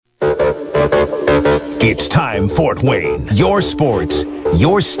It's time, Fort Wayne. Your sports,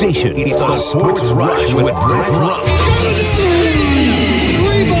 your station. It's the Sports Rush with Brett Rump.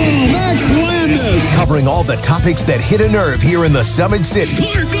 Max Landis. Covering all the topics that hit a nerve here in the Summit City.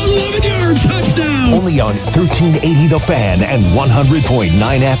 Clark, 11 yards, touchdown. Only on 1380 The Fan and 100.9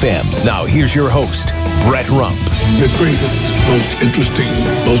 FM. Now here's your host, Brett Rump. The greatest, most interesting,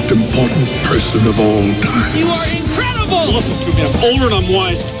 most important person of all time. You are incredible! Listen to me, I'm older and I'm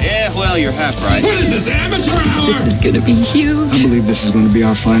wise. Yeah, well, you're half right. What is this, amateur hour? This is going to be huge. I believe this is going to be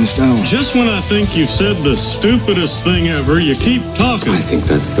our finest hour. Just when I think you've said the stupidest thing ever, you keep talking. I think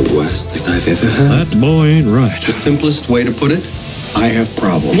that's the worst thing I've ever heard. That boy ain't right. The simplest way to put it, I have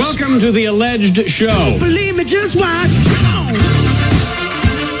problems. Welcome to the alleged show. Believe me, just watch. Come on.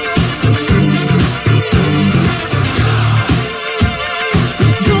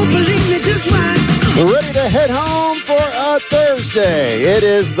 Ready to head home for a Thursday. It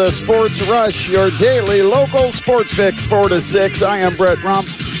is the Sports Rush, your daily local sports fix, 4 to 6. I am Brett Rump.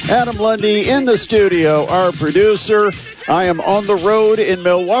 Adam Lundy in the studio, our producer. I am on the road in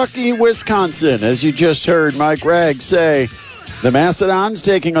Milwaukee, Wisconsin. As you just heard Mike Ragg say, the Mastodons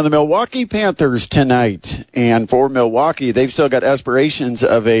taking on the Milwaukee Panthers tonight. And for Milwaukee, they've still got aspirations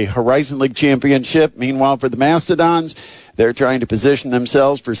of a Horizon League championship. Meanwhile, for the Mastodons, they're trying to position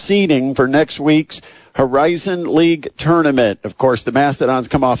themselves for seeding for next week's Horizon League tournament. Of course, the Mastodons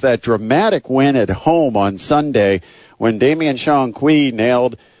come off that dramatic win at home on Sunday when Damian Shanqui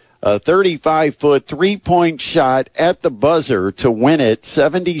nailed a 35-foot three-point shot at the buzzer to win it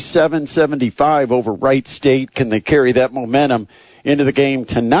 77-75 over Wright State. Can they carry that momentum into the game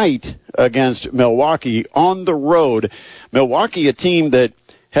tonight against Milwaukee on the road? Milwaukee, a team that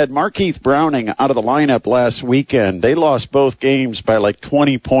had Markeith Browning out of the lineup last weekend. They lost both games by like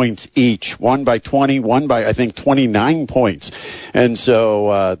 20 points each. One by 20, one by, I think, 29 points. And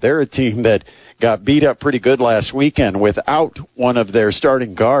so they're a team that got beat up pretty good last weekend without one of their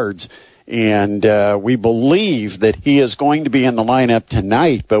starting guards. And we believe that he is going to be in the lineup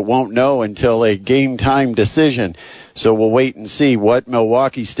tonight, but won't know until a game-time decision. So we'll wait and see what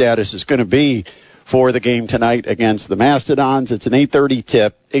Milwaukee's status is going to be for the game tonight against the Mastodons. It's an 8:30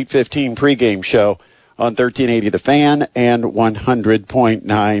 tip, 8:15 pregame show on 1380 The Fan and 100.9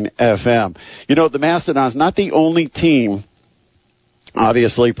 FM. You know, the Mastodons, not the only team,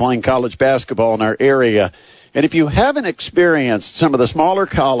 obviously, playing college basketball in our area. And if you haven't experienced some of the smaller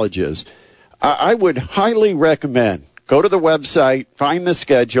colleges, I would highly recommend go to the website, find the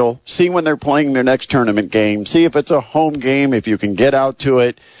schedule, see when they're playing their next tournament game, see if it's a home game, if you can get out to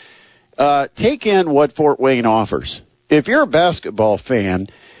it. Take in what Fort Wayne offers. If you're a basketball fan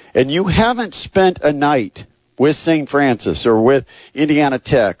and you haven't spent a night with St. Francis or with Indiana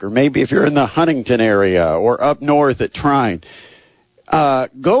Tech, or maybe if you're in the Huntington area or up north at Trine,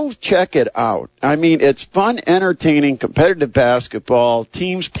 go check it out. I mean, it's fun, entertaining, competitive basketball.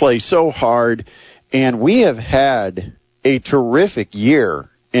 Teams play so hard, and we have had a terrific year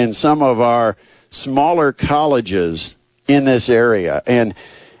in some of our smaller colleges in this area.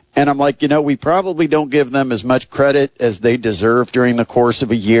 And I'm like, you know, we probably don't give them as much credit as they deserve during the course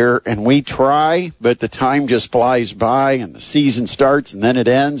of a year. And we try, but the time just flies by and the season starts and then it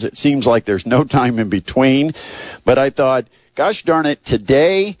ends. It seems like there's no time in between. But I thought, gosh darn it,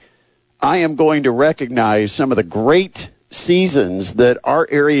 today I am going to recognize some of the great seasons that our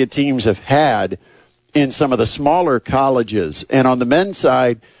area teams have had in some of the smaller colleges. And on the men's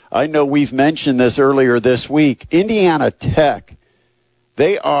side, I know we've mentioned this earlier this week, Indiana Tech.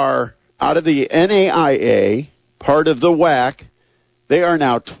 They are out of the NAIA, part of the WAC. They are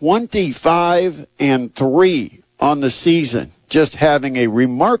now 25-3 on the season, just having a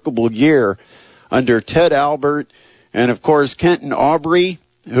remarkable year under Ted Albert. And, of course, Kenton Aubrey,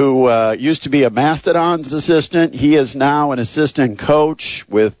 who used to be a Mastodons assistant. He is now an assistant coach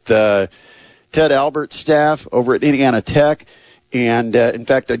with Ted Albert's staff over at Indiana Tech. And, in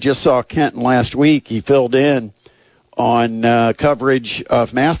fact, I just saw Kenton last week. He filled in on coverage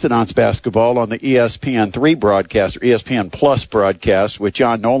of Mastodons basketball on the ESPN3 broadcast, or ESPN Plus broadcast with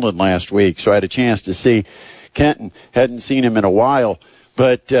John Nolan last week. So I had a chance to see Kenton. Hadn't seen him in a while.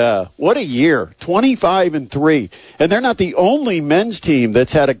 But what a year, 25-3. And they're not the only men's team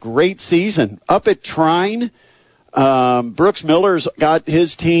that's had a great season. Up at Trine, Brooks Miller's got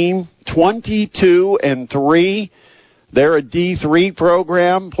his team 22-3. They're a D3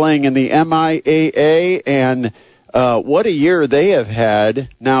 program playing in the MIAA, and what a year they have had.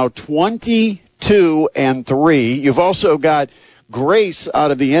 Now 22-3. You've also got Grace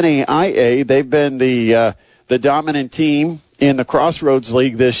out of the NAIA. They've been the dominant team in the Crossroads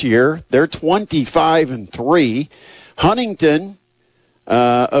League this year. They're 25-3. Huntington,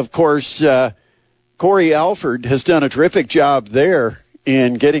 of course, Corey Alford has done a terrific job there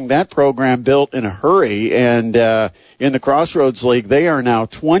in getting that program built in a hurry. And in the Crossroads League, they are now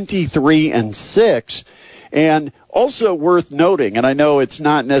 23-6. And also worth noting, and I know it's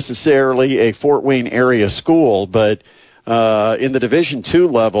not necessarily a Fort Wayne area school, but in the Division II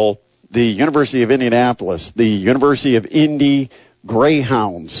level, the University of Indianapolis, the University of Indy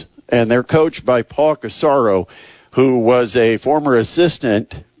Greyhounds, and they're coached by Paul Casaro, who was a former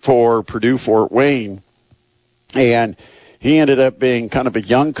assistant for Purdue Fort Wayne. And he ended up being kind of a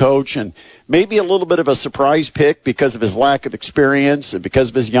young coach and maybe a little bit of a surprise pick because of his lack of experience and because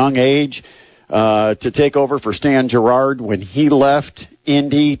of his young age to take over for Stan Gerard when he left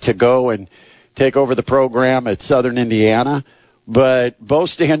Indy to go and take over the program at Southern Indiana. But both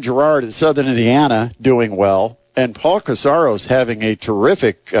Stan Gerard at Southern Indiana doing well, and Paul Casaro's having a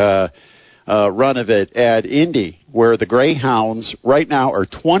terrific run of it at Indy, where the Greyhounds right now are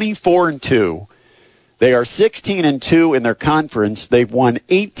 24-2. They are 16-2 in their conference. They've won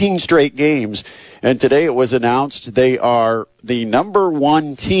 18 straight games, and today it was announced they are the number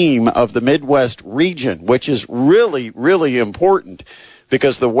one team of the Midwest region, which is really, really important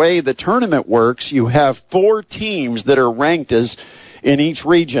because the way the tournament works, you have 4 teams that are ranked as in each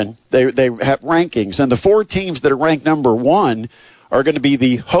region. They have rankings, and the 4 teams that are ranked number 1 are going to be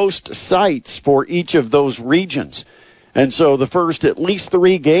the host sites for each of those regions. And so the first at least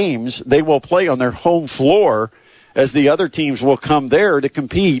 3 games, they will play on their home floor as the other teams will come there to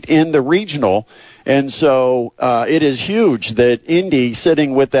compete in the regional. And so it is huge that Indy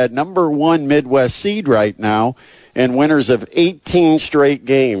sitting with that number 1 Midwest seed right now and winners of 18 straight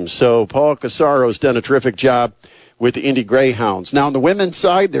games. So Paul Casaro's done a terrific job with the Indy Greyhounds. Now on the women's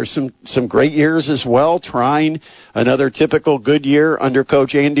side, there's some great years as well. Trine, another typical good year under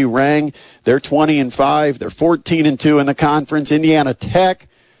Coach Andy Rang. They're 20-5. They're 14-2 in the conference. Indiana Tech,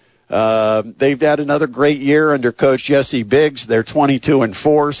 they've had another great year under Coach Jesse Biggs. They're 22-4,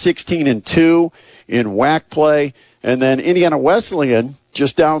 16-2 in WAC play. And then Indiana Wesleyan,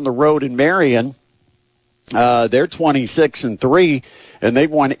 just down the road in Marion, they're 26-3, and they've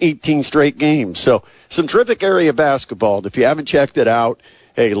won 18 straight games. So some terrific area basketball. If you haven't checked it out,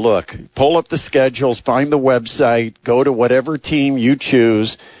 hey, look, pull up the schedules, find the website, go to whatever team you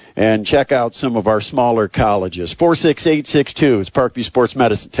choose, and check out some of our smaller colleges. 46862 is Parkview Sports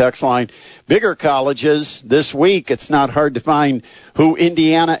Medicine text line. Bigger colleges this week, it's not hard to find who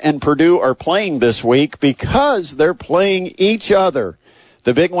Indiana and Purdue are playing this week because they're playing each other.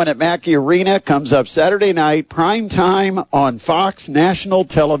 The big one at Mackey Arena comes up Saturday night, prime time on Fox National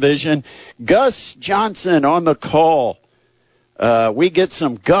Television. Gus Johnson on the call. We get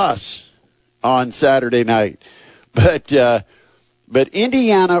some Gus on Saturday night. But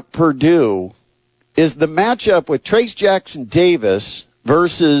Indiana-Purdue is the matchup with Trace Jackson Davis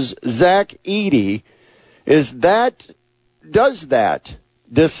versus Zach Edey. Does that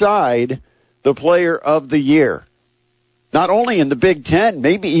decide the player of the year? Not only in the Big Ten,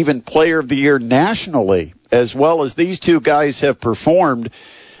 maybe even player of the year nationally, as well as these two guys have performed.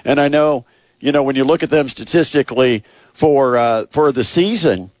 And I know, when you look at them statistically for the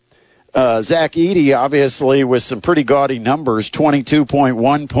season, Zach Edey, obviously, with some pretty gaudy numbers,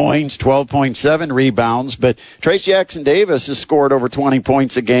 22.1 points, 12.7 rebounds. But Trace Jackson Davis has scored over 20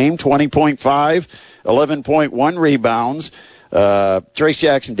 points a game, 20.5, 11.1 rebounds. Trace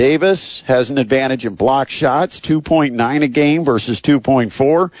Jackson Davis has an advantage in block shots, 2.9 a game versus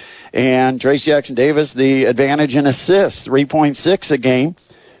 2.4. And Trace Jackson Davis, the advantage in assists, 3.6 a game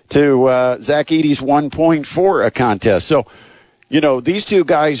to Zach Edey's 1.4 a contest. So, these two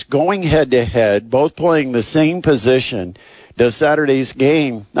guys going head-to-head, both playing the same position, does Saturday's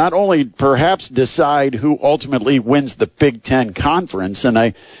game not only perhaps decide who ultimately wins the Big Ten Conference, and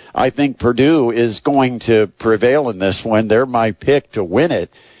I think Purdue is going to prevail in this one. They're my pick to win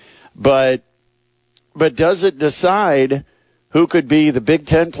it. But does it decide who could be the Big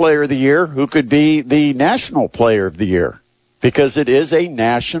Ten Player of the Year, who could be the National Player of the Year? Because it is a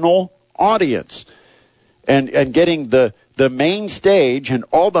national audience. And getting the main stage and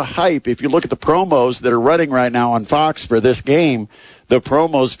all the hype, if you look at the promos that are running right now on Fox for this game, the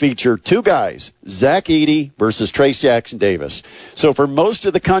promos feature 2 guys, Zach Edey versus Trace Jackson Davis. So for most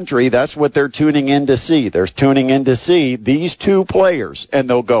of the country, that's what they're tuning in to see. They're tuning in to see these 2 players, and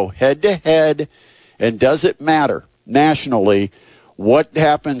they'll go head-to-head, and does it matter nationally what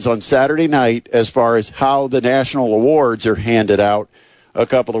happens on Saturday night as far as how the national awards are handed out a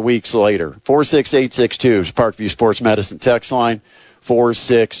couple of weeks later? 46862 is Parkview Sports Medicine text line,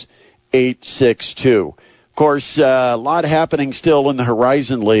 46862. Of course, a lot happening still in the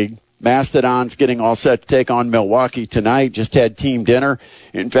Horizon League. Mastodon's getting all set to take on Milwaukee tonight. Just had team dinner.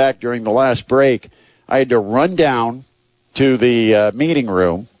 In fact, during the last break, I had to run down to the meeting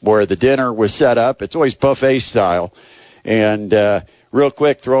room where the dinner was set up. It's always buffet style. And real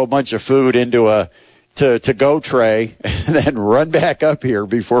quick, throw a bunch of food into a to-go tray and then run back up here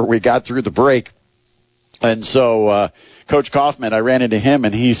before we got through the break. And so Coach Kaufman, I ran into him,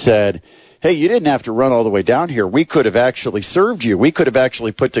 and he said, hey, you didn't have to run all the way down here. We could have actually served you. We could have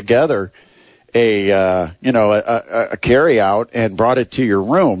actually put together a carry out and brought it to your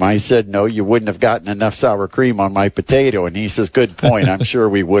room. I said, no, you wouldn't have gotten enough sour cream on my potato. And he says, good point. I'm sure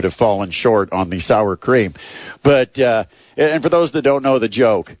we would have fallen short on the sour cream. But, and for those that don't know the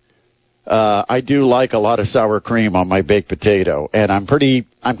joke, I do like a lot of sour cream on my baked potato, and I'm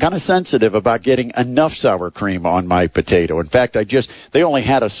kind of sensitive about getting enough sour cream on my potato. In fact, they only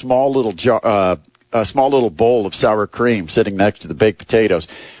had a small little bowl of sour cream sitting next to the baked potatoes.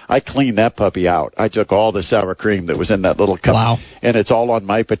 I cleaned that puppy out. I took all the sour cream that was in that little cup, wow, and it's all on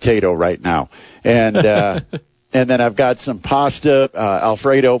my potato right now. And and then I've got some pasta,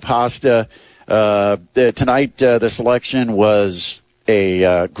 Alfredo pasta. Tonight, the selection was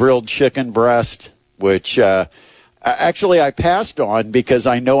a grilled chicken breast, which actually I passed on because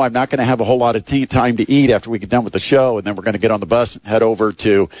I know I'm not going to have a whole lot of time to eat after we get done with the show, and then we're going to get on the bus and head over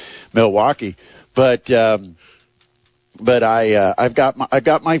to Milwaukee. But I've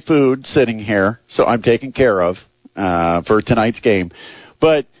got my food sitting here, so I'm taken care of for tonight's game.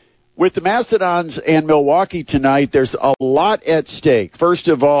 But with the Mastodons and Milwaukee tonight, there's a lot at stake. First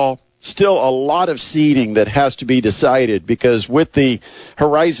of all, still a lot of seeding that has to be decided, because with the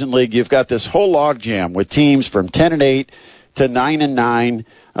Horizon League, you've got this whole logjam with teams from 10-8 to 9-9.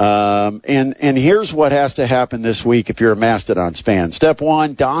 And here's what has to happen this week if you're a Mastodons fan. Step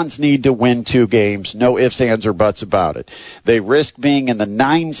one, Dons need to win 2 games. No ifs, ands, or buts about it. They risk being in the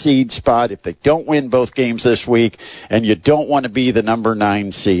 9 seed spot if they don't win both games this week, and you don't want to be the number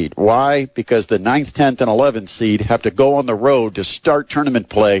 9 seed. Why? Because the 9th, 10th, and 11th seed have to go on the road to start tournament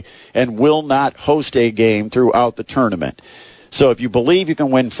play and will not host a game throughout the tournament. So if you believe you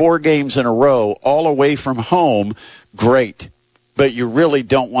can win 4 games in a row all away from home, great. But you really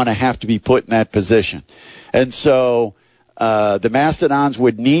don't want to have to be put in that position. And so the Mastodons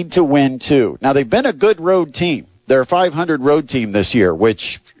would need to win 2. Now, they've been a good road team. They're a 500 road team this year,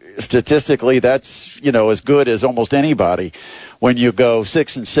 which statistically that's, as good as almost anybody when you go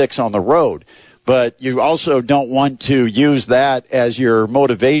 6-6 on the road. But you also don't want to use that as your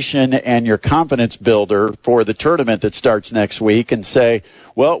motivation and your confidence builder for the tournament that starts next week and say,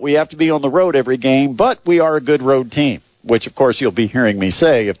 well, we have to be on the road every game, but we are a good road team, which, of course, you'll be hearing me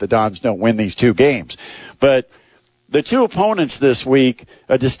say if the Dons don't win these 2 games. But the 2 opponents this week,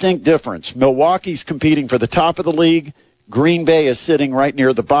 a distinct difference. Milwaukee's competing for the top of the league. Green Bay is sitting right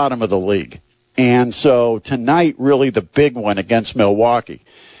near the bottom of the league. And so tonight, really the big one against Milwaukee.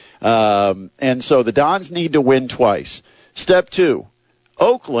 And so the Dons need to win twice. Step 2,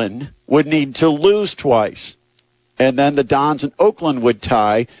 Oakland would need to lose twice. And then the Dons and Oakland would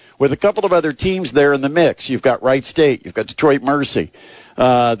tie with a couple of other teams there in the mix. You've got Wright State. You've got Detroit Mercy.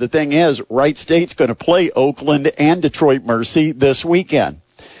 The thing is, Wright State's going to play Oakland and Detroit Mercy this weekend.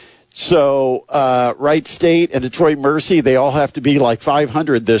 So Wright State and Detroit Mercy, they all have to be like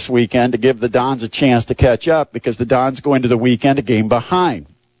 500 this weekend to give the Dons a chance to catch up, because the Dons go into the weekend a game behind.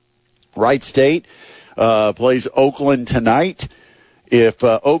 Wright State plays Oakland tonight. If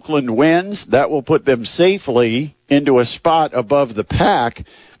Oakland wins, that will put them safely into a spot above the pack,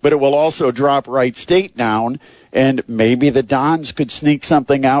 but it will also drop Wright State down, and maybe the Dons could sneak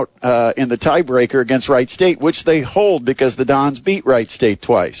something out in the tiebreaker against Wright State, which they hold because the Dons beat Wright State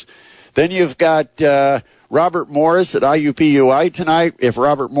twice. Then you've got Robert Morris at IUPUI tonight. If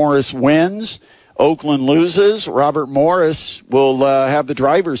Robert Morris wins, Oakland loses, Robert Morris will have the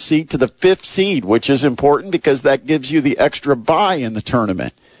driver's seat to the 5th seed, which is important because that gives you the extra bye in the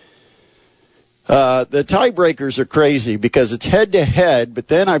tournament. The tiebreakers are crazy because it's head-to-head, but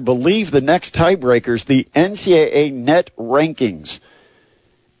then I believe the next tiebreaker is the NCAA net rankings.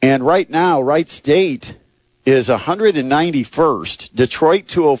 And right now, Wright State is 191st, Detroit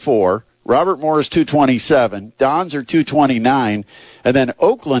 204, Robert Morris 227, Dons are 229, and then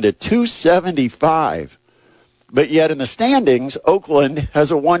Oakland at 275. But yet in the standings, Oakland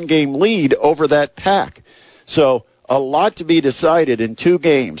has a 1-game lead over that pack. So a lot to be decided in 2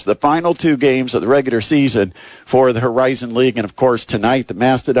 games, the final 2 games of the regular season for the Horizon League. And, of course, tonight the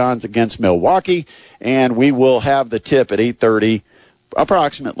Mastodons against Milwaukee. And we will have the tip at 8:30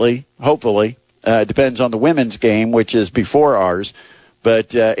 approximately, hopefully. Depends on the women's game, which is before ours. But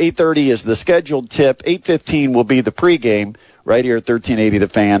 8:30 is the scheduled tip. 8:15 will be the pregame right here at 1380 The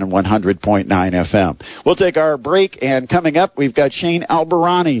Fan and 100.9 FM. We'll take our break, and coming up, we've got Shane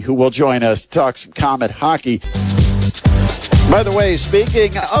Albahrani, who will join us to talk some Comet hockey. By the way,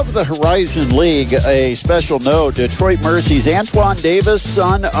 speaking of the Horizon League, a special note, Detroit Mercy's Antoine Davis,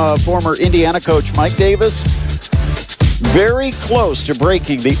 son of former Indiana coach Mike Davis, very close to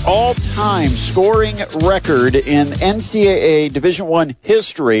breaking the all-time scoring record in NCAA Division I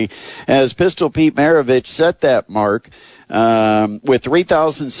history, as Pistol Pete Maravich set that mark with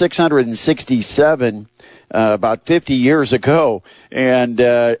 3,667 about 50 years ago. And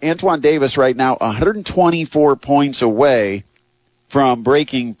Antoine Davis right now 124 points away from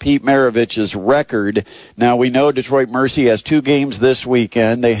breaking Pete Maravich's record. Now, we know Detroit Mercy has 2 games this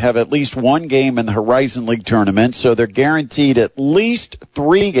weekend. They have at least 1 game in the Horizon League tournament, so they're guaranteed at least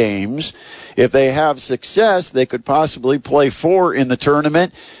 3 games. If they have success, they could possibly play 4 in the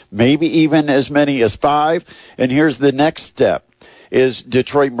tournament, maybe even as many as 5. And here's the next step. Is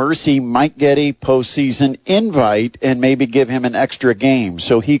Detroit Mercy might get a postseason invite and maybe give him an extra game.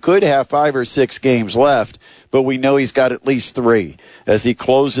 So he could have 5 or 6 games left, but we know he's got at least 3 as he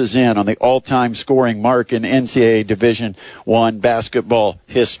closes in on the all-time scoring mark in NCAA Division I basketball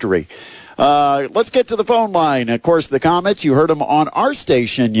history. Let's get to the phone line. Of course, the Comets, you heard them on our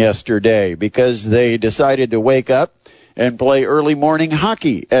station yesterday because they decided to wake up and play early morning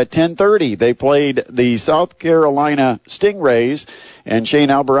hockey at 10:30. They played the South Carolina Stingrays, and Shane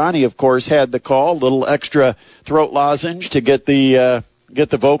Albahrani, of course, had the call, little extra throat lozenge to get the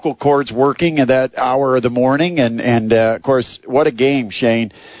vocal cords working in that hour of the morning. And of course, what a game,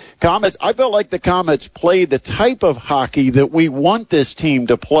 Shane. Comets, I felt like the Comets played the type of hockey that we want this team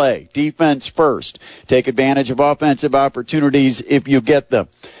to play. Defense first. Take advantage of offensive opportunities if you get them.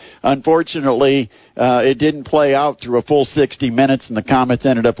 Unfortunately, it didn't play out through a full 60 minutes, and the Comets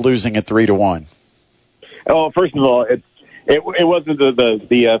ended up losing at 3-1. Oh, first of all, it wasn't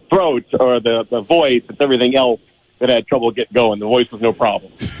the throat or the voice; it's everything else that had trouble getting going. The voice was no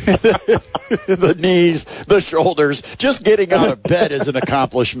problem. The knees, the shoulders, just getting out of bed is an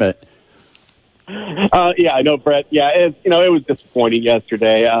accomplishment. Yeah, I know, Brett. Yeah, it was disappointing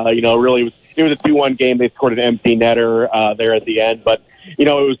yesterday. Really, it was a 2-1 game. They scored an empty netter there at the end, but. It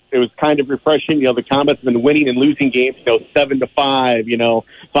was kind of refreshing. The Comets have been winning and losing games, 7-5,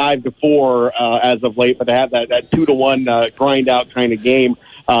 5-4 as of late. But to have that 2-1 grind out kind of game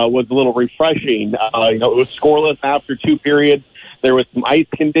was a little refreshing. It was scoreless after 2 periods. There was some ice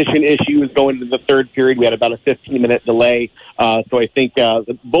condition issues going into the 3rd period. We had about a 15-minute delay. So I think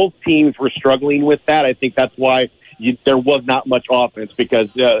both teams were struggling with that. I think that's why there was not much offense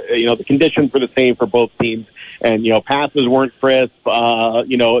because, the conditions were the same for both teams. And, passes weren't crisp.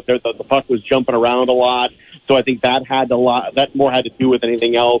 The puck was jumping around a lot. So I think that more had to do with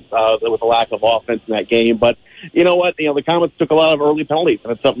anything else, with a lack of offense in that game. But you know what? The Comets took a lot of early penalties.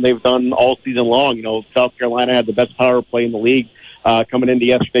 That's something they've done all season long. South Carolina had the best power play in the league, coming into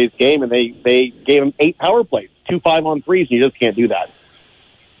yesterday's game, and they gave them 8 power plays, 2 5-on-3s, and you just can't do that.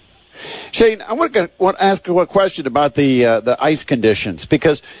 Shane, I want to ask you a question about the ice conditions,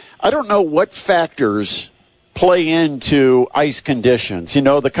 because I don't know what factors play into ice conditions.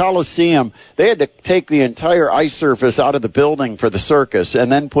 The Coliseum, they had to take the entire ice surface out of the building for the circus and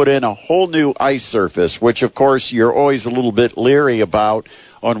then put in a whole new ice surface, which, of course, you're always a little bit leery about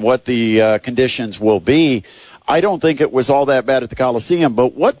on what the conditions will be. I don't think it was all that bad at the Coliseum,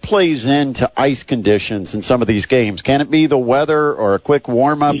 but what plays into ice conditions in some of these games? Can it be the weather or a quick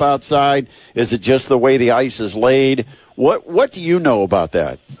warm-up outside? Is it just the way the ice is laid? What do you know about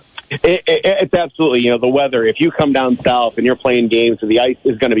that? It's absolutely, the weather. If you come down south and you're playing games, the ice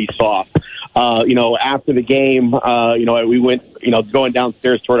is going to be soft. After the game, we went, going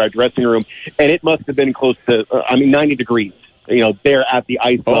downstairs toward our dressing room, and it must have been close to, 90 degrees, there at the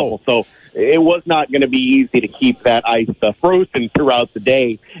ice level. So it was not going to be easy to keep that ice frozen throughout the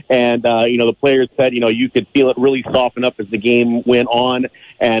day. And, the players said, you could feel it really soften up as the game went on.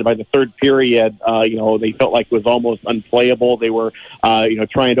 And by the 3rd period, they felt like it was almost unplayable. They were,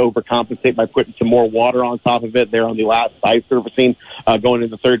 trying to overcompensate by putting some more water on top of it there on the last ice surfacing, going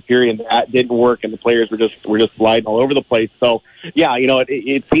into the 3rd period. And that didn't work. And the players were just sliding all over the place. So, yeah,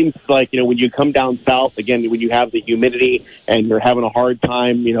 it seems like, when you come down south, again, when you have the humidity and you're having a hard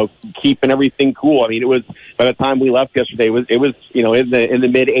time, keeping everything cool. It was, by the time we left yesterday, it was in the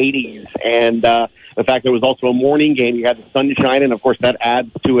mid 80s. And, the fact that it was also a morning game, you had the sun shining, of course, that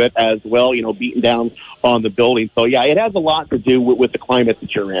adds to it as well, beating down on the building. So, yeah, it has a lot to do with the climate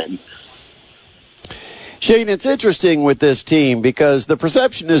that you're in. Shane, it's interesting with this team because the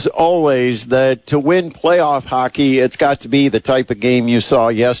perception is always that to win playoff hockey, it's got to be the type of game you saw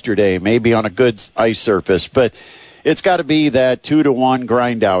yesterday, maybe on a good ice surface, but it's got to be that 2-1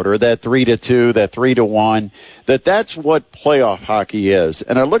 grind out or that 3-2, that 3-1, that's what playoff hockey is.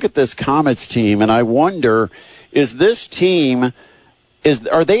 And I look at this Comets team and I wonder, is this team,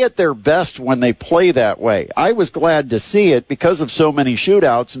 are they at their best when they play that way? I was glad to see it because of so many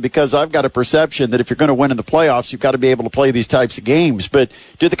shootouts and because I've got a perception that if you're going to win in the playoffs, you've got to be able to play these types of games. But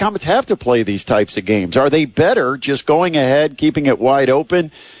do the Comets have to play these types of games? Are they better just going ahead, keeping it wide open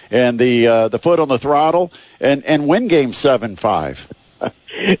and the foot on the throttle and win game 7-5?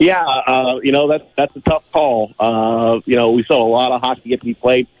 Yeah, that's a tough call. We saw a lot of hockey get to be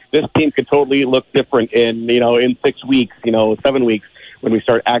played. This team could totally look different in 6 weeks, 7 weeks, when we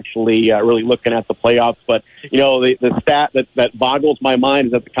start actually really looking at the playoffs. But, the stat that boggles my mind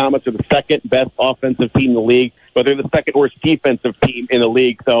is that the Comets are the second best offensive team in the league, but they're the second worst defensive team in the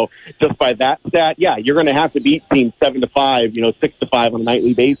league. So just by that stat, yeah, you're going to have to beat teams 7-5, 6-5 on a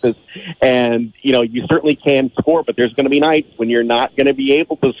nightly basis. And, you certainly can score, but there's going to be nights when you're not going to be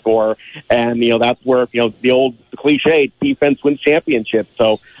able to score. And, that's where, the old cliche, defense wins championships.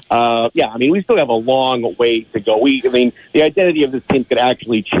 So, we still have a long way to go. The identity of this team could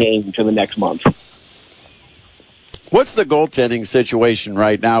actually change in the next month. What's the goaltending situation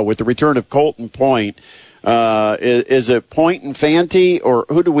right now with the return of Colton Point? Is it Point and Fanti, or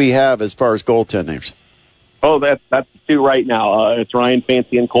who do we have as far as goaltenders? Oh, that's the two right now. It's Ryan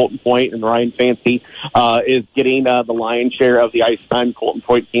Fanti and Colton Point, and Ryan Fanti is getting the lion's share of the ice time. Colton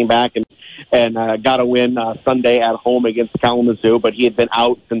Point came back and got a win Sunday at home against Kalamazoo, but he had been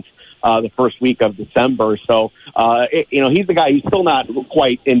out since the first week of December. So, he's the guy who's still not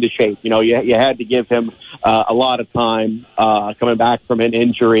quite into shape. You had to give him a lot of time coming back from an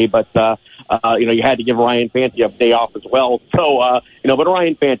injury, but you had to give Ryan Fanti a day off as well. So, but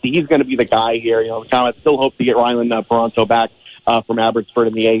Ryan Fanti, he's going to be the guy here. The Comets still hope to get Ryland Paronto back from Abbotsford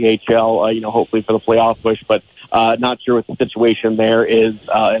in the AHL, hopefully for the playoff push, but not sure what the situation there is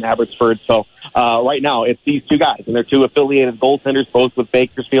in Abbotsford. So right now it's these two guys, and they're two affiliated goaltenders, both with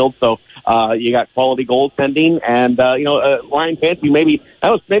Bakersfield. So you got quality goaltending, and Ryan Fanti, that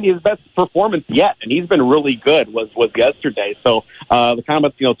was his best performance yet, and he's been really good. Was yesterday. So the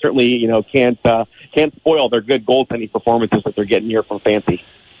Comets, certainly can't spoil their good goaltending performances that they're getting here from Fanti.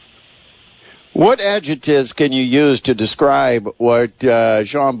 What adjectives can you use to describe what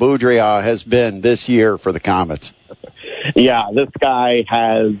Jean Boudria has been this year for the Comets? Yeah, this guy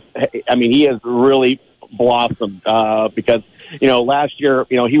he has really blossomed because, last year,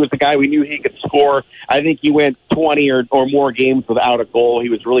 he was the guy we knew he could score. I think he went 20 or more games without a goal. He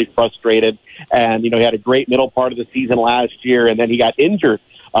was really frustrated, and, he had a great middle part of the season last year, and then he got injured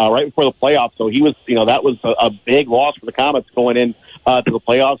right before the playoffs. So he was, that was a big loss for the Comets going in to the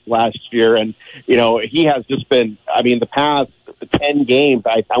playoffs last year. And, he has just been, the past 10 games,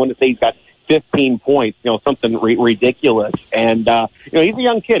 I want to say he's got 15 points, something ridiculous. And, he's a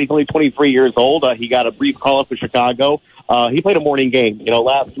young kid. He's only 23 years old. He got a brief call up to Chicago. He played a morning game,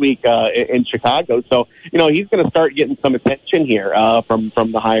 last week in Chicago. So, he's going to start getting some attention here from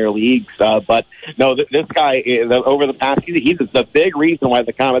the higher leagues. But no, this guy over the past season, he's the big reason why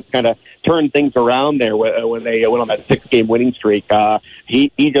the Comets kind of turned things around there when they went on that 6-game winning streak.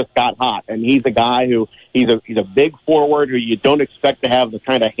 He just got hot, and he's a guy who he's a big forward who you don't expect to have the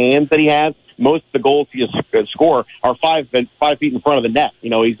kind of hands that he has. Most of the goals he score are 5 feet in front of the net.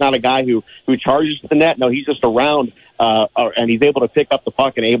 He's not a guy who charges the net. No, he's just around, and he's able to pick up the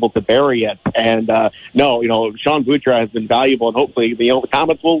puck and able to bury it. And Sean Boudria has been valuable, and hopefully, the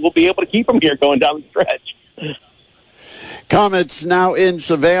Comets will be able to keep him here going down the stretch. Comets now in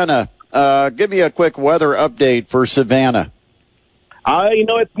Savannah. Give me a quick weather update for Savannah.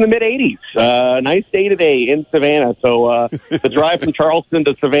 It's in the mid-80s. Nice day today in Savannah. So the drive from Charleston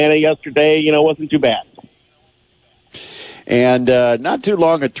to Savannah yesterday, wasn't too bad. And not too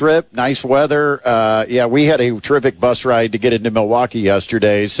long a trip. Nice weather. We had a terrific bus ride to get into Milwaukee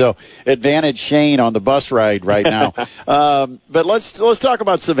yesterday. So advantage Shane on the bus ride right now. But let's talk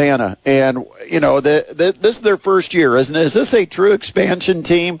about Savannah. And this is their first year, isn't it? Is this a true expansion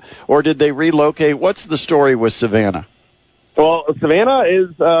team, or did they relocate? What's the story with Savannah? Well, Savannah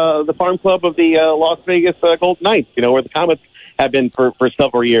is the farm club of the Las Vegas Golden Knights, where the Comets have been for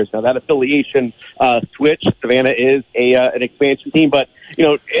several years now. That affiliation switch. Savannah is an expansion team, but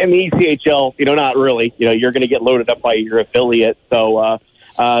in the ECHL, not really. You're going to get loaded up by your affiliate. So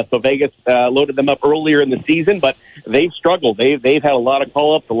Vegas loaded them up earlier in the season, but they've struggled. They've had a lot of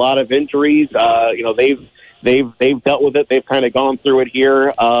call-ups, a lot of injuries. they've dealt with it. They've kind of gone through it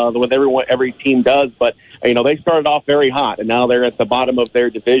here with every team does. But they started off very hot, and now they're at the bottom of their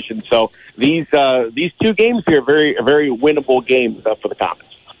division. So these 2 games here are very winnable games for the Comets.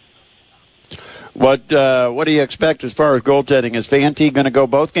 What do you expect as far as goaltending? Is Fanti going to go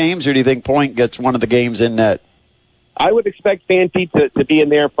both games, or do you think Point gets one of the games in net? I would expect Fanti to be in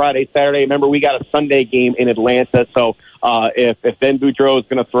there Friday, Saturday. Remember, we got a Sunday game in Atlanta, so if Ben Boudreau is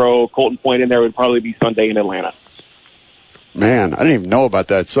going to throw Colton Point in there, it would probably be Sunday in Atlanta. Man, I didn't even know about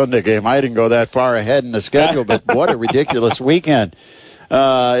that Sunday game. I didn't go that far ahead in the schedule, but what a ridiculous weekend.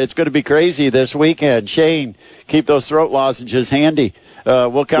 It's going to be crazy this weekend. Shane, keep those throat lozenges handy.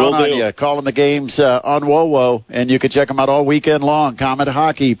 We'll count on you. Calling the games on WoWo, and you can check them out all weekend long. Comet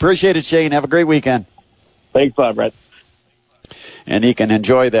Hockey. Appreciate it, Shane. Have a great weekend. Thanks a lot, Brett. And he can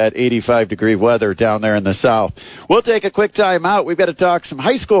enjoy that 85-degree weather down there in the south. We'll take a quick time out. We've got to talk some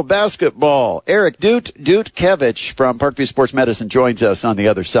high school basketball. Eric Dutkevich from Parkview Sports Medicine joins us on the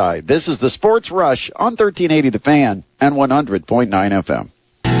other side. This is the Sports Rush on 1380 The Fan and 100.9 FM.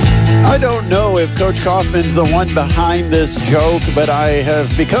 I don't know if Coach Kaufman's the one behind this joke, but I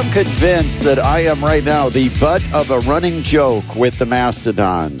have become convinced that I am right now the butt of a running joke with the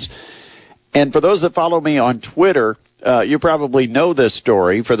Mastodons. And for those that follow me on Twitter, you probably know this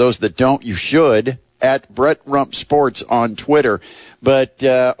story. For those that don't, you should, at Brett Rump Sports on Twitter. But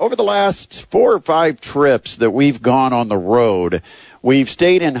over the last 4 or 5 trips that we've gone on the road, we've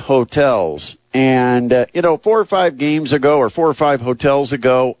stayed in hotels. And, 4 or 5 games ago or 4 or 5 hotels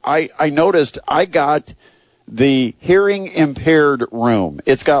ago, I noticed I got the hearing impaired room.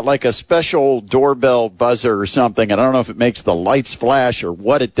 It's got like a special doorbell buzzer or something. And I don't know if it makes the lights flash or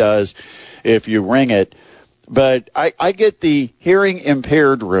what it does if you ring it. But I get the hearing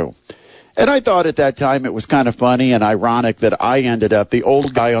impaired room. And I thought at that time it was kind of funny and ironic that I ended up, the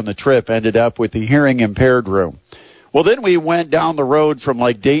old guy on the trip ended up with the hearing impaired room. Well, then we went down the road from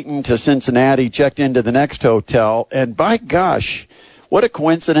like Dayton to Cincinnati, checked into the next hotel, and by gosh, what a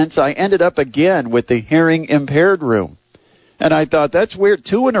coincidence, I ended up again with the hearing impaired room. And I thought, that's weird,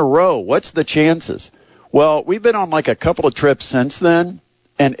 2 in a row, what's the chances? Well, we've been on like a couple of trips since then,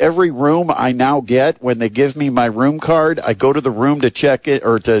 and every room I now get, when they give me my room card, I go to the room to check it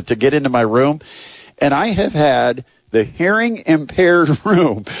or to get into my room, and I have had the hearing impaired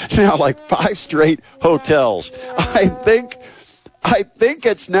room now like 5 straight hotels. I think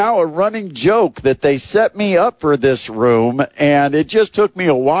it's now a running joke that they set me up for this room, and it just took me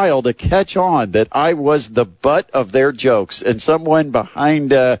a while to catch on that I was the butt of their jokes, and someone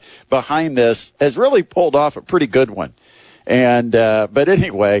behind this has really pulled off a pretty good one. And but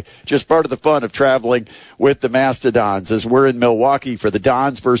anyway, just part of the fun of traveling with the Mastodons as we're in Milwaukee for the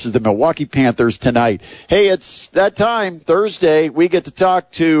Dons versus the Milwaukee Panthers tonight. Hey, it's that time, Thursday. We get to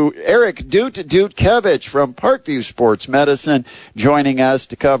talk to Eric Dutkevich from Parkview Sports Medicine, joining us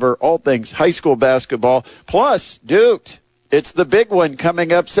to cover all things high school basketball. Plus, Dute, it's the big one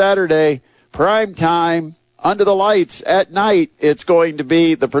coming up Saturday, prime time. Under the lights at night, it's going to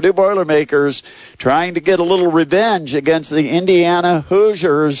be the Purdue Boilermakers trying to get a little revenge against the Indiana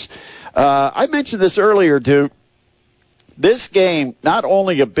Hoosiers. I mentioned this earlier, Duke. This game, not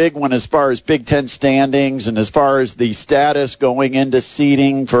only a big one as far as Big Ten standings and as far as the status going into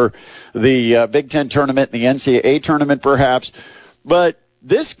seeding for the Big Ten tournament and the NCAA tournament perhaps, but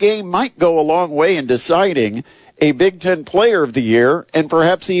this game might go a long way in deciding a Big Ten Player of the Year, and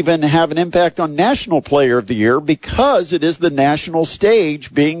perhaps even have an impact on National Player of the Year because it is the national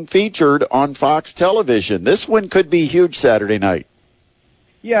stage being featured on Fox Television. This one could be huge Saturday night.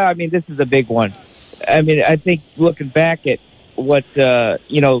 Yeah, I mean, this is a big one. I mean, I think looking back at what,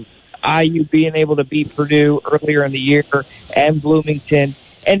 IU being able to beat Purdue earlier in the year and Bloomington,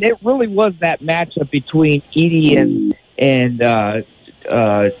 and it really was that matchup between Edey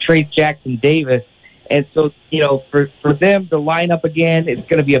and Trey Jackson-Davis. And so, for them to line up again, it's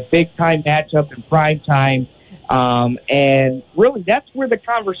going to be a big-time matchup in prime time. And really, that's where the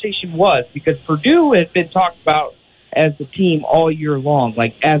conversation was, because Purdue had been talked about as a team all year long,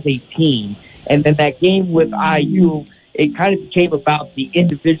 like as a team. And then that game with IU, it kind of became about the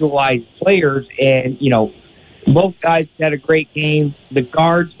individualized players. And, both guys had a great game. The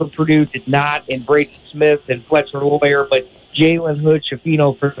guards for Purdue did not, and Braden Smith and Fletcher Lawyer, but Jalen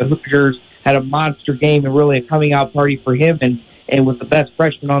Hood-Schifino for the Hoosiers had a monster game and really a coming-out party for him and was the best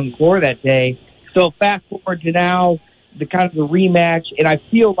freshman on the floor that day. So fast forward to now, the kind of the rematch, and I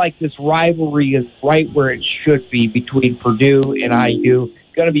feel like this rivalry is right where it should be between Purdue and IU.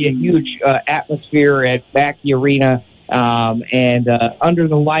 It's going to be a huge atmosphere at Mackey Arena and under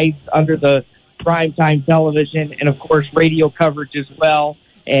the lights, under the primetime television, and, of course, radio coverage as well.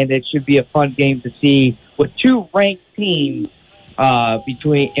 And it should be a fun game to see with two ranked teams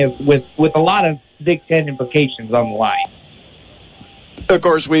with a lot of Big Ten implications on the line. Of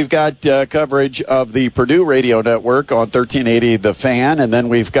course, we've got coverage of the Purdue radio network on 1380 The Fan, and then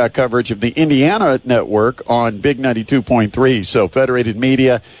we've got coverage of the Indiana network on Big 92.3. So Federated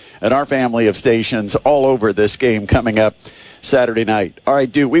Media and our family of stations all over this game coming up Saturday night. All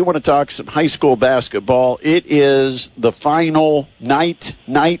right, dude, we want to talk some high school basketball. It is the final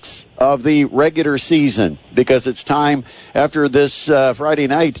nights of the regular season because it's time after this Friday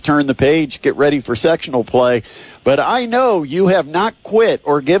night to turn the page, get ready for sectional play. But I know you have not quit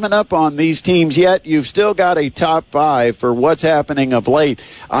or given up on these teams yet. You've still got a top five for what's happening of late.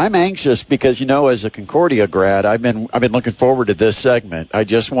 I'm anxious because, as a Concordia grad, I've been looking forward to this segment. I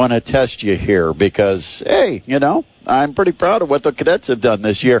just want to test you here because, hey, I'm pretty proud of what the Cadets have done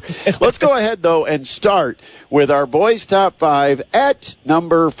this year. Let's go ahead, though, and start with our boys' top five at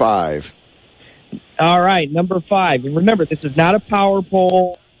number 5. All right, number 5. And remember, this is not a power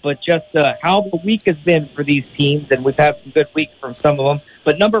poll, but just how the week has been for these teams, and we've had some good weeks from some of them.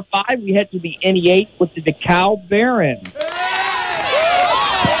 But number 5, we head to the NE8 with the DeKalb Barons.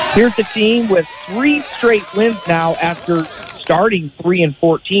 Here's a team with 3 straight wins now after starting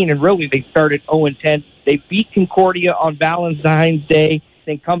 3-14, and really they started 0-10. They beat Concordia on Valentine's Day,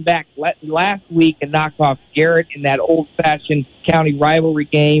 then come back last week and knock off Garrett in that old-fashioned county rivalry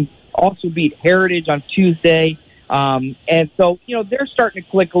game. Also beat Heritage on Tuesday. And so, they're starting to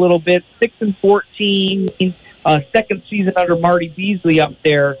click a little bit. 6-14, second season under Marty Beasley up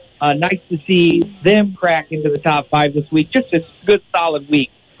there. Nice to see them crack into the top 5 this week. Just a good, solid week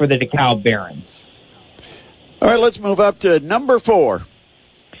for the DeKalb Barons. All right, let's move up to number 4.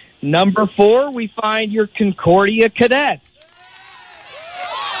 Number 4, we find your Concordia Cadets.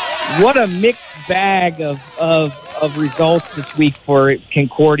 What a mixed bag of results this week for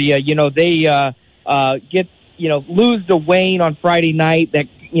Concordia. They lose to Wayne on Friday night.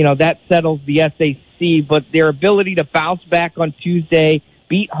 That settles the SAC, but their ability to bounce back on Tuesday,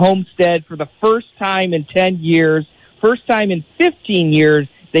 beat Homestead for the first time in 10 years, first time in 15 years,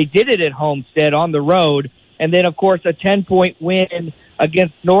 they did it at Homestead on the road. And then, of course, a 10-point win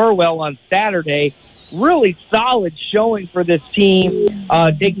against Norwell on Saturday. Really solid showing for this team,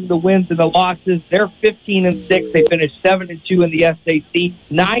 taking the wins and the losses. They're 15-6. They finished 7-2 in the SAC,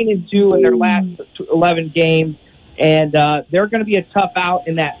 9-2 in their last 11 games. And they're going to be a tough out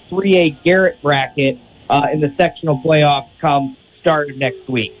in that 3A Garrett bracket in the sectional playoffs come start of next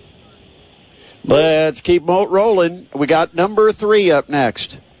week. Let's keep rolling. We got number 3 up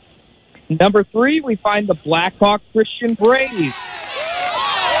next. Number 3, we find the Blackhawk Christian Braves.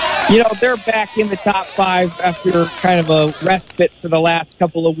 They're back in the top 5 after kind of a respite for the last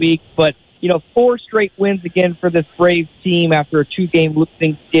couple of weeks. But, 4 straight wins again for this Braves team after a 2-game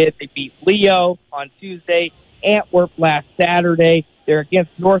losing skid. They beat Leo on Tuesday, Antwerp last Saturday. They're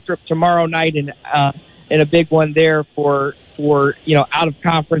against Northrop tomorrow night in a big one there for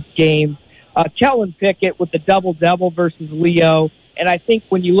out-of-conference games. Kellen Pickett with the double-double versus Leo. And I think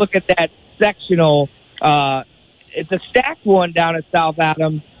when you look at that sectional, it's a stacked one down at South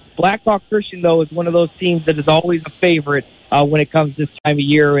Adams. Blackhawk Christian, though, is one of those teams that is always a favorite when it comes this time of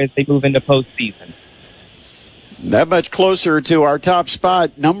year as they move into postseason. That much closer to our top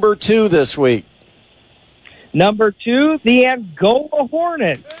spot, number 2 this week. Number 2, the Angola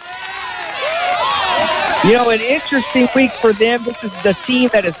Hornets. An interesting week for them. This is the team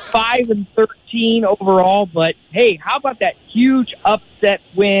that is 5-13 overall, but hey, how about that huge upset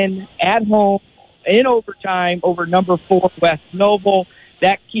win at home in overtime over number 4 West Noble?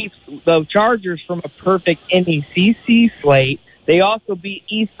 That keeps the Chargers from a perfect NECC slate. They also beat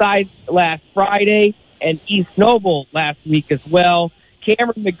Eastside last Friday and East Noble last week as well.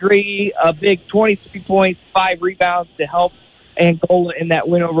 Cameron McGree, a big 23 points, 5 rebounds to help Angola in that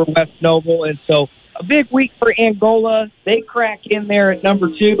win over West Noble. And so a big week for Angola. They crack in there at number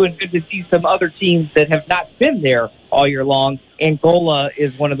 2, and good to see some other teams that have not been there all year long. Angola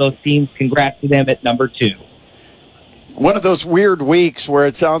is one of those teams. Congrats to them at number 2. One of those weird weeks where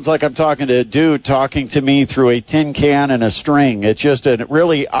it sounds like I'm talking to a dude talking to me through a tin can and a string. It's just a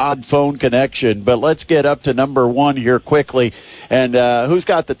really odd phone connection. But let's get up to number 1 here quickly. And who's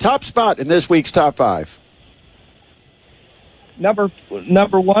got the top spot in this week's top 5? Number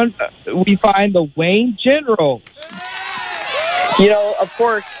 1, we find the Wayne Generals. Of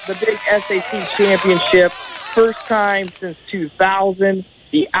course, the big SAC championship, first time since 2000.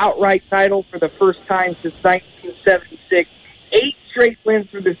 The outright title for the first time since 1976. 8 straight wins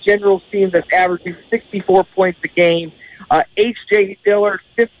for this Generals team that's averaging 64 points a game. H.J. Dillard,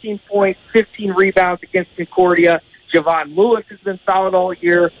 15 points, 15 rebounds against Concordia. Javon Lewis has been solid all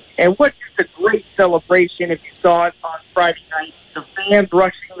year. And what just a great celebration if you saw it on Friday night. The fans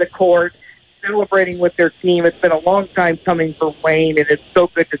rushing the court, celebrating with their team. It's been a long time coming for Wayne, and it's so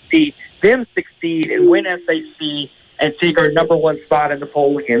good to see them succeed and win SAC and take our number one spot in the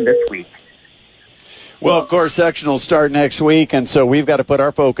poll again this week. Well, of course, sectionals start next week, and so we've got to put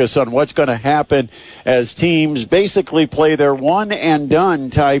our focus on what's going to happen as teams basically play their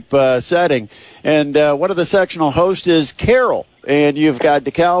one-and-done type setting. And one of the sectional hosts is Carroll. And you've got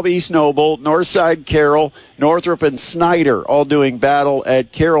DeKalb, East Noble, Northside, Carroll, Northrop, and Snyder all doing battle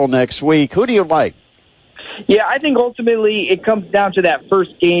at Carroll next week. Who do you like? Yeah, I think ultimately it comes down to that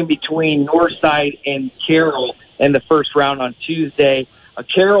first game between Northside and Carroll in the first round on Tuesday.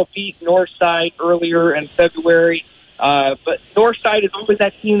 Carroll beat Northside earlier in February, but Northside is always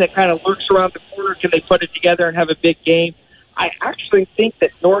that team that kind of lurks around the corner. Can they put it together and have a big game? I actually think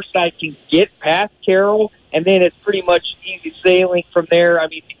that Northside can get past Carroll, and then it's pretty much easy sailing from there. I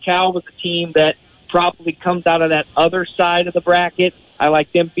mean, DeKalb was a team that probably comes out of that other side of the bracket. I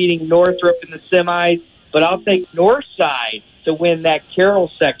like them beating Northrop in the semis, but I'll take Northside to win that Carroll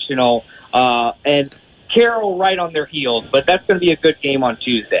sectional, and Carroll right on their heels, but that's going to be a good game on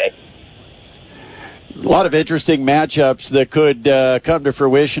Tuesday. A lot of interesting matchups that could come to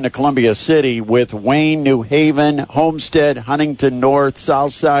fruition at Columbia City with Wayne, New Haven, Homestead, Huntington North,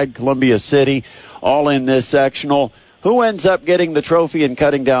 Southside, Columbia City, all in this sectional. Who ends up getting the trophy and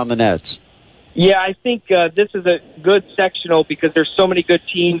cutting down the nets? Yeah, I think this is a good sectional because there's so many good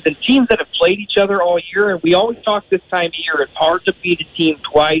teams and teams that have played each other all year. And we always talk this time of year, it's hard to beat a team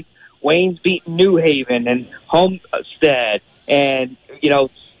twice. Wayne's beaten New Haven and Homestead and,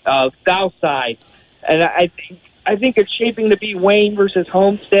 Southside. And I think it's shaping to be Wayne versus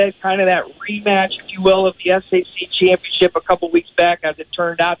Homestead, kind of that rematch, if you will, of the SAC championship a couple weeks back, as it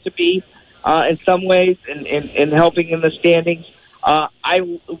turned out to be in some ways, in helping in the standings.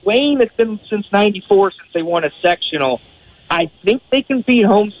 Wayne has been since '94 since they won a sectional. I think they can beat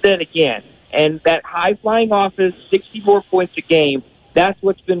Homestead again, and that high flying offense, 64 points a game. That's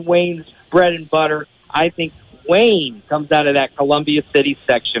what's been Wayne's bread and butter. I think Wayne comes out of that Columbia City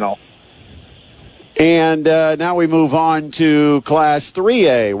sectional. And now we move on to Class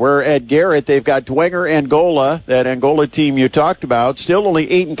 3A, where at Garrett they've got Dwenger Angola, that Angola team you talked about, still only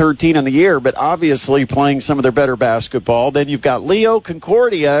 8-13 in the year, but obviously playing some of their better basketball. Then you've got Leo,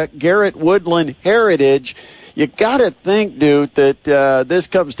 Concordia, Garrett, Woodland, Heritage. You got to think, dude, that this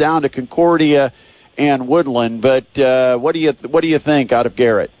comes down to Concordia and Woodland. But what do you think out of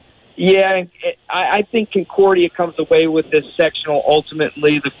Garrett? Yeah, I think Concordia comes away with this sectional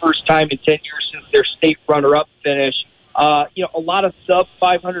ultimately the first time in 10 years since their state runner-up finish. A lot of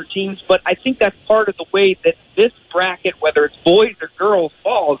sub-500 teams, but I think that's part of the way that this bracket, whether it's boys or girls,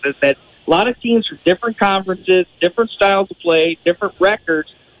 falls, is that a lot of teams from different conferences, different styles of play, different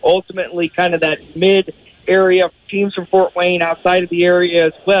records, ultimately kind of that mid-area, teams from Fort Wayne outside of the area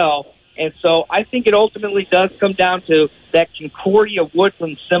as well. And so I think it ultimately does come down to that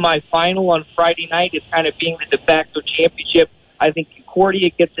Concordia-Woodland semifinal on Friday night is kind of being the de facto championship. I think Concordia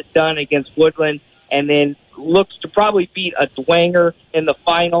gets it done against Woodland and then looks to probably beat a Dwenger in the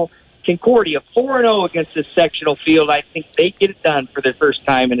final. Concordia 4-0 against this sectional field. I think they get it done for the first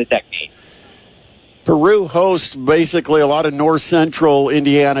time in a decade. Peru hosts basically a lot of north central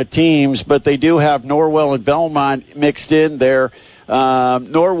Indiana teams, but they do have Norwell and Belmont mixed in there.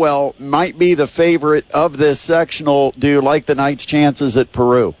 Norwell might be the favorite of this sectional. Do you like the Knights' chances at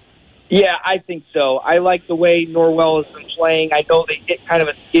Peru? Yeah, I think so. I like the way Norwell has been playing. I know they hit kind of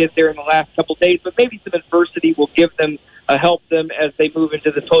a skid there in the last couple of days, but maybe some adversity will give them, help them as they move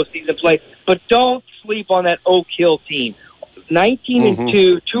into the postseason play. But don't sleep on that Oak Hill team.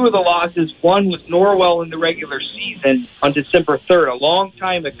 19-2, two of the losses. One was Norwell in the regular season on December 3rd, a long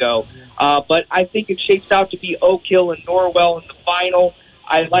time ago. But I think it shapes out to be Oak Hill and Norwell in the final.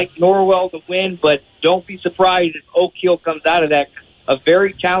 I like Norwell to win, but don't be surprised if Oak Hill comes out of that. A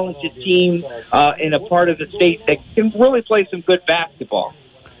very talented team in a part of the state that can really play some good basketball.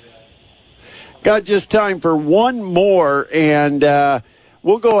 Got just time for one more, and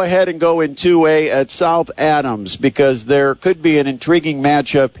we'll go ahead and go in 2A at South Adams because there could be an intriguing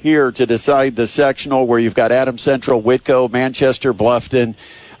matchup here to decide the sectional where you've got Adams Central, Whitco, Manchester, Bluffton,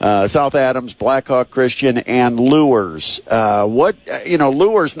 South Adams, Blackhawk Christian, and Lures.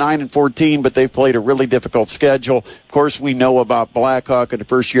 Lures 9-14, but they've played a really difficult schedule. Of course, we know about Blackhawk and the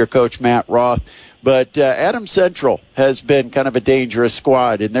first-year coach Matt Roth, but Adams Central has been kind of a dangerous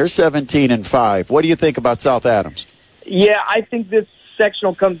squad, and they're 17-5. What do you think about South Adams? Yeah, I think this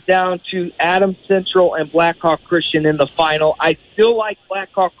sectional comes down to Adams Central and Blackhawk Christian in the final. I still like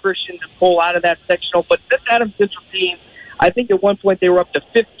Blackhawk Christian to pull out of that sectional, but this Adams Central team, I think at one point they were up to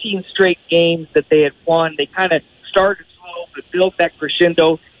 15 straight games that they had won. They kind of started slow, but built that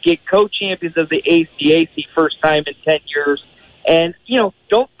crescendo, get co-champions of the ACAC first time in 10 years. And,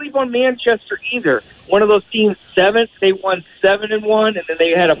 don't sleep on Manchester either. One of those teams, they won 7-1, and then they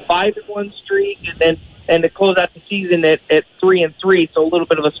had a 5-1 streak, and to close out the season at 3-3, so a little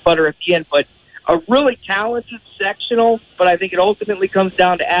bit of a sputter at the end. But a really talented sectional, but I think it ultimately comes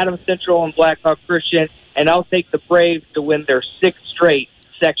down to Adams Central and Blackhawk Christian, and I'll take the Braves to win their 6th straight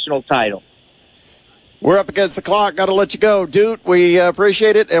sectional title. We're up against the clock. Got to let you go, dude. We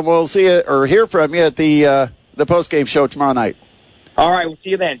appreciate it, and we'll see you or hear from you at the post-game show tomorrow night. All right, we'll see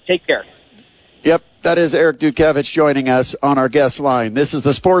you then. Take care. Yep, that is Eric Dukevich joining us on our guest line. This is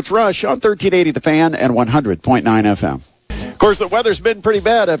the Sports Rush on 1380 The Fan and 100.9 FM. Of course, the weather's been pretty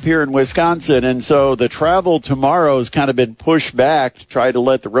bad up here in Wisconsin, and so the travel tomorrow has kind of been pushed back to try to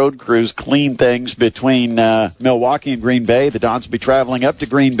let the road crews clean things between Milwaukee and Green Bay. The Dons will be traveling up to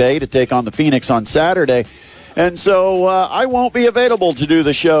Green Bay to take on the Phoenix on Saturday. And so I won't be available to do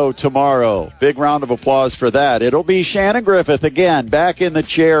the show tomorrow. Big round of applause for that. It'll be Shannon Griffith again back in the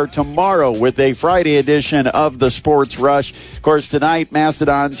chair tomorrow with a Friday edition of the Sports Rush. Of course, tonight,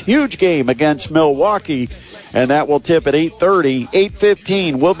 Mastodon's huge game against Milwaukee, and that will tip at 8:30.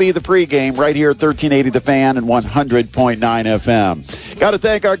 8:15 will be the pregame right here at 1380 The Fan and 100.9 FM. Got to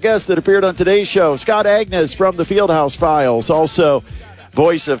thank our guests that appeared on today's show. Scott Agnes from the Fieldhouse Files. Also,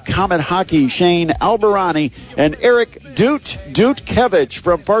 voice of Comet Hockey, Shane Albarani, and Eric Dukevich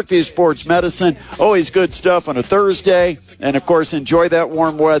from Parkview Sports Medicine. Always good stuff on a Thursday. And, of course, enjoy that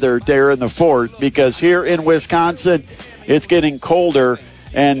warm weather there in the fort, because here in Wisconsin, it's getting colder.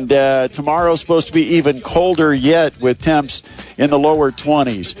 And tomorrow's supposed to be even colder yet with temps in the lower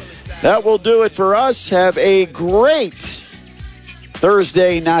 20s. That will do it for us. Have a great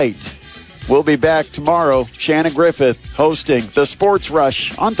Thursday night. We'll be back tomorrow. Shannon Griffith hosting the Sports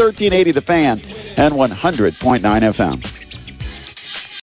Rush on 1380 The Fan and 100.9 FM.